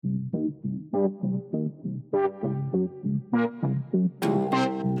That's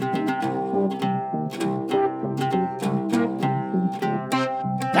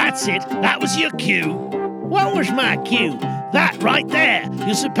it. That was your cue. What was my cue? That right there.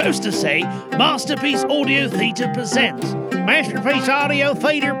 You're supposed to say, Masterpiece Audio Theatre presents. Masterpiece Audio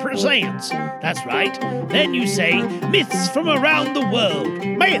Theatre presents. That's right. Then you say, Myths from Around the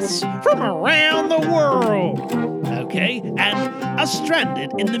World. Myths from Around the World. Okay, and a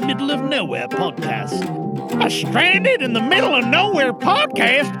Stranded in the Middle of Nowhere podcast. A Stranded in the Middle of Nowhere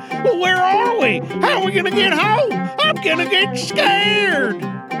podcast? Well, where are we? How are we going to get home? I'm going to get scared.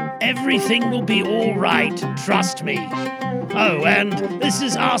 Everything will be all right, trust me. Oh, and this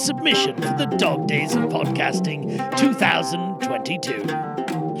is our submission for the Dog Days of Podcasting 2022.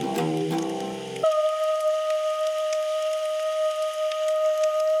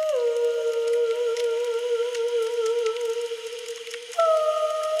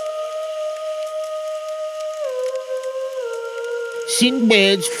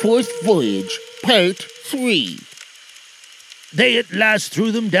 Sinbad's Fourth Voyage, Part 3. They at last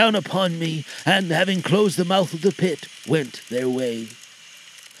threw them down upon me, and having closed the mouth of the pit, went their way.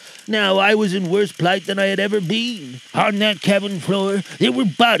 Now I was in worse plight than I had ever been. On that cabin floor there were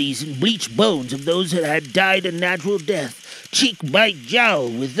bodies and bleached bones of those that had died a natural death, cheek by jowl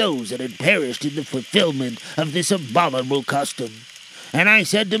with those that had perished in the fulfillment of this abominable custom. And I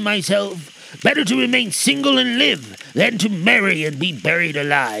said to myself, better to remain single and live than to marry and be buried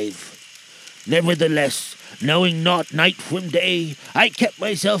alive. Nevertheless, knowing not night from day, I kept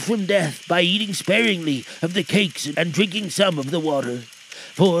myself from death by eating sparingly of the cakes and drinking some of the water.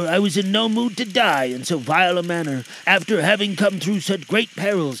 For I was in no mood to die in so vile a manner, after having come through such great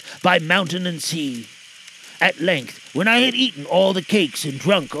perils by mountain and sea. At length, when I had eaten all the cakes and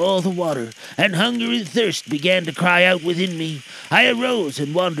drunk all the water, and hunger and thirst began to cry out within me, I arose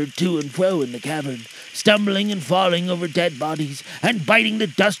and wandered to and fro in the cavern, stumbling and falling over dead bodies, and biting the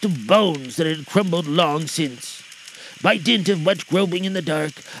dust of bones that had crumbled long since. By dint of much groping in the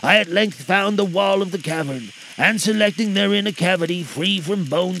dark, I at length found the wall of the cavern, and selecting therein a cavity free from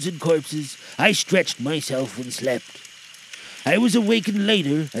bones and corpses, I stretched myself and slept. I was awakened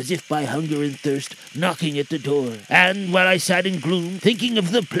later, as if by hunger and thirst, knocking at the door, and while I sat in gloom, thinking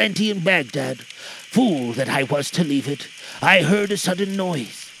of the plenty in Baghdad, fool that I was to leave it, I heard a sudden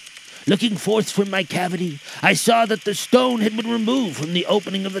noise. Looking forth from my cavity, I saw that the stone had been removed from the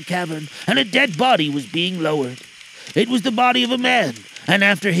opening of the cavern, and a dead body was being lowered. It was the body of a man, and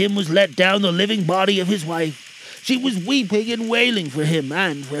after him was let down the living body of his wife. She was weeping and wailing for him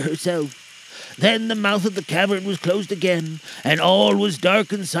and for herself. Then the mouth of the cavern was closed again, and all was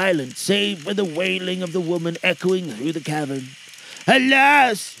dark and silent, save for the wailing of the woman echoing through the cavern.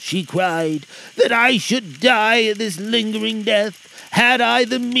 Alas, she cried, that I should die in this lingering death. Had I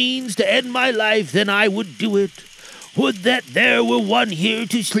the means to end my life, then I would do it. Would that there were one here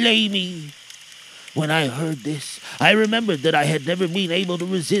to slay me. When I heard this, I remembered that I had never been able to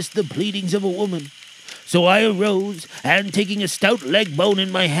resist the pleadings of a woman. So I arose, and taking a stout leg bone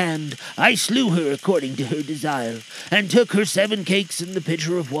in my hand, I slew her according to her desire, and took her 7 cakes and the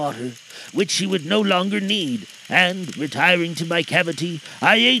pitcher of water, which she would no longer need, and, retiring to my cavity,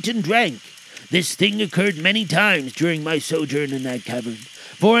 I ate and drank. This thing occurred many times during my sojourn in that cavern,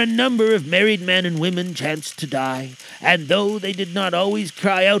 for a number of married men and women chanced to die, and though they did not always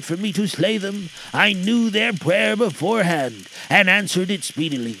cry out for me to slay them, I knew their prayer beforehand, and answered it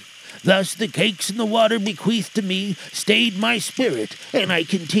speedily. Thus the cakes and the water bequeathed to me stayed my spirit, and I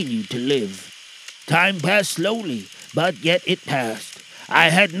continued to live. Time passed slowly, but yet it passed. I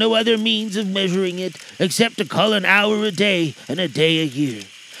had no other means of measuring it, except to call an hour a day and a day a year.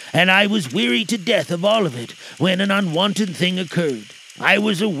 And I was weary to death of all of it, when an unwonted thing occurred. I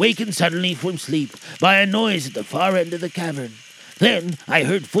was awakened suddenly from sleep by a noise at the far end of the cavern. Then I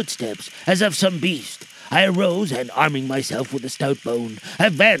heard footsteps, as of some beast. I arose, and arming myself with a stout bone,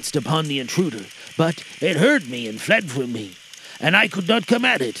 advanced upon the intruder, but it heard me and fled from me, and I could not come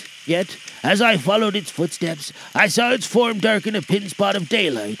at it. Yet, as I followed its footsteps, I saw its form darken a pin-spot of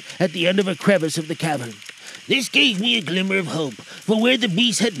daylight at the end of a crevice of the cavern. This gave me a glimmer of hope, for where the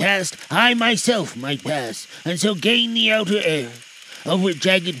beast had passed, I myself might pass, and so gain the outer air. Over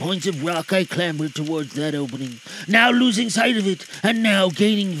jagged points of rock I clambered towards that opening, now losing sight of it, and now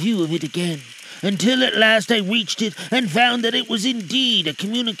gaining view of it again, until at last I reached it and found that it was indeed a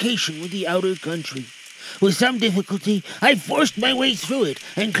communication with the outer country. With some difficulty, I forced my way through it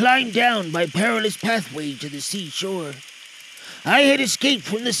and climbed down by perilous pathway to the seashore. I had escaped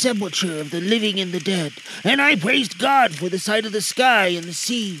from the sepulchre of the living and the dead, and I praised God for the sight of the sky and the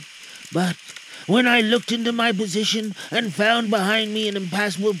sea. But when I looked into my position and found behind me an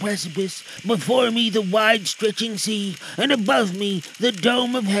impassable precipice, before me the wide-stretching sea, and above me the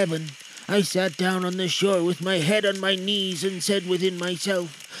dome of heaven, I sat down on the shore with my head on my knees and said within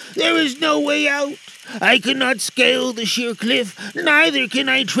myself, "There is no way out. I cannot scale the sheer cliff, neither can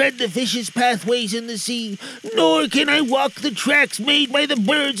I tread the fish's pathways in the sea, nor can I walk the tracks made by the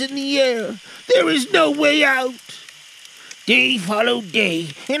birds in the air. There is no way out." Day followed day,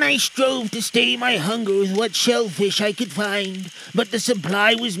 and I strove to stay my hunger with what shellfish I could find, but the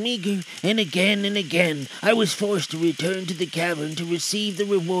supply was meager, and again I was forced to return to the cavern to receive the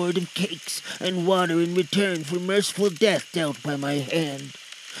reward of cakes and water in return for merciful death dealt by my hand.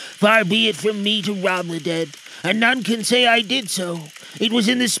 Far be it from me to rob the dead, and none can say I did so. It was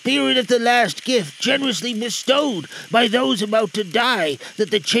in the spirit of the last gift generously bestowed by those about to die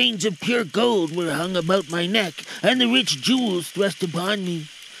that the chains of pure gold were hung about my neck and the rich jewels thrust upon me.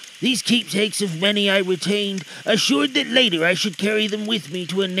 These keepsakes of many I retained, assured that later I should carry them with me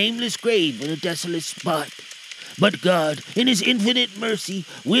to a nameless grave in a desolate spot. But God, in his infinite mercy,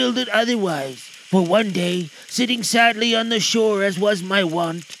 willed it otherwise. For one day, sitting sadly on the shore as was my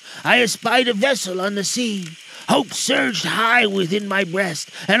wont, I espied a vessel on the sea. Hope surged high within my breast,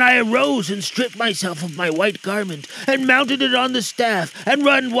 and I arose and stripped myself of my white garment, and mounted it on the staff, and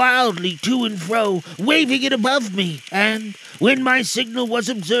run wildly to and fro, waving it above me. And, when my signal was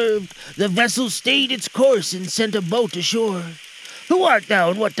observed, the vessel stayed its course and sent a boat ashore. "Who art thou,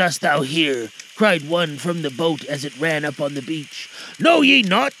 and what dost thou here?" cried one from the boat as it ran up on the beach. "Know ye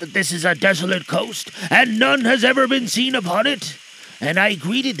not that this is a desolate coast, and none has ever been seen upon it?" And I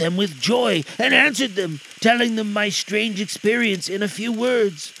greeted them with joy and answered them, telling them my strange experience in a few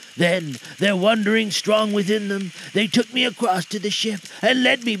words. Then, their wondering strong within them, they took me across to the ship and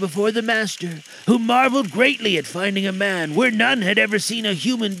led me before the master, who marveled greatly at finding a man where none had ever seen a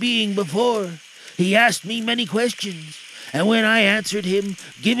human being before. He asked me many questions, and when I answered him,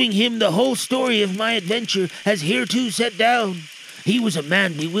 giving him the whole story of my adventure as hereto set down, he was a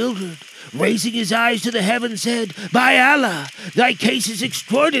man bewildered. Raising his eyes to the heavens, said, "By Allah, thy case is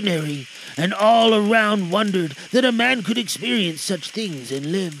extraordinary," and all around wondered that a man could experience such things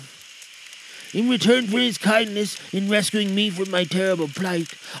and live. In return for his kindness in rescuing me from my terrible plight,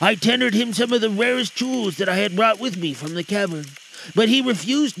 I tendered him some of the rarest jewels that I had brought with me from the cavern. But he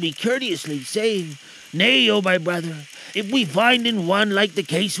refused me courteously, saying, "Nay, O my brother, if we find in one like the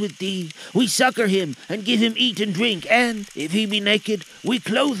case with thee, we succor him and give him eat and drink, and, if he be naked, we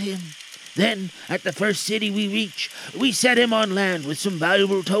clothe him. Then, at the first city we reach, we set him on land with some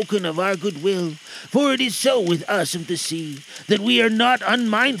valuable token of our goodwill. For it is so with us of the sea, that we are not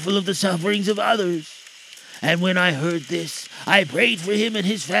unmindful of the sufferings of others." And when I heard this, I prayed for him and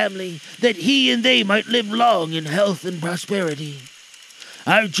his family, that he and they might live long in health and prosperity.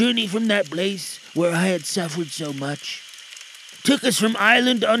 Our journey from that place, where I had suffered so much, took us from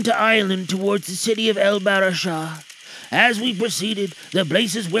island unto island towards the city of El Barashah. As we proceeded, the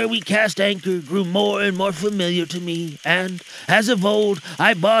places where we cast anchor grew more and more familiar to me, and, as of old,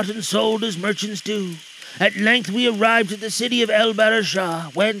 I bought and sold as merchants do. At length we arrived at the city of El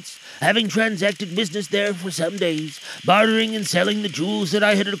Barashah, whence, having transacted business there for some days, bartering and selling the jewels that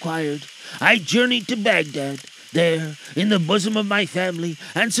I had acquired, I journeyed to Baghdad. There, in the bosom of my family,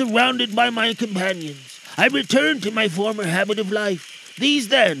 and surrounded by my companions, I returned to my former habit of life. These,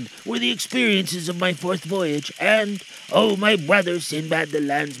 then, were the experiences of my fourth voyage, and, O my brother Sinbad the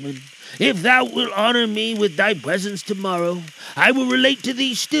landsman, if thou wilt honor me with thy presence tomorrow, I will relate to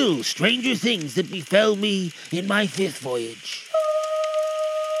thee still stranger things that befell me in my fifth voyage.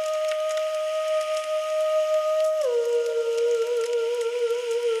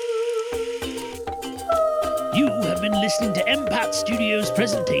 You have been listening to Empath Studios'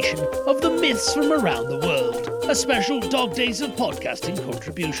 presentation of The Myths from Around the World, a special Dog Days of Podcasting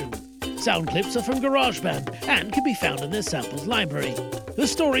contribution. Sound clips are from GarageBand and can be found in their samples library. The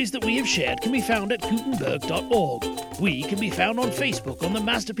stories that we have shared can be found at Gutenberg.org. We can be found on Facebook on the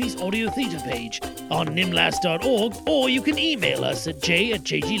Masterpiece Audio Theatre page, on nimlas.org, or you can email us at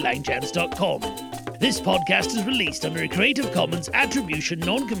j@jglangchance.com. This podcast is released under a Creative Commons Attribution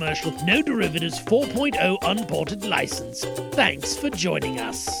Non-Commercial No Derivatives 4.0 Unported license. Thanks for joining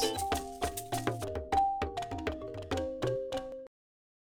us.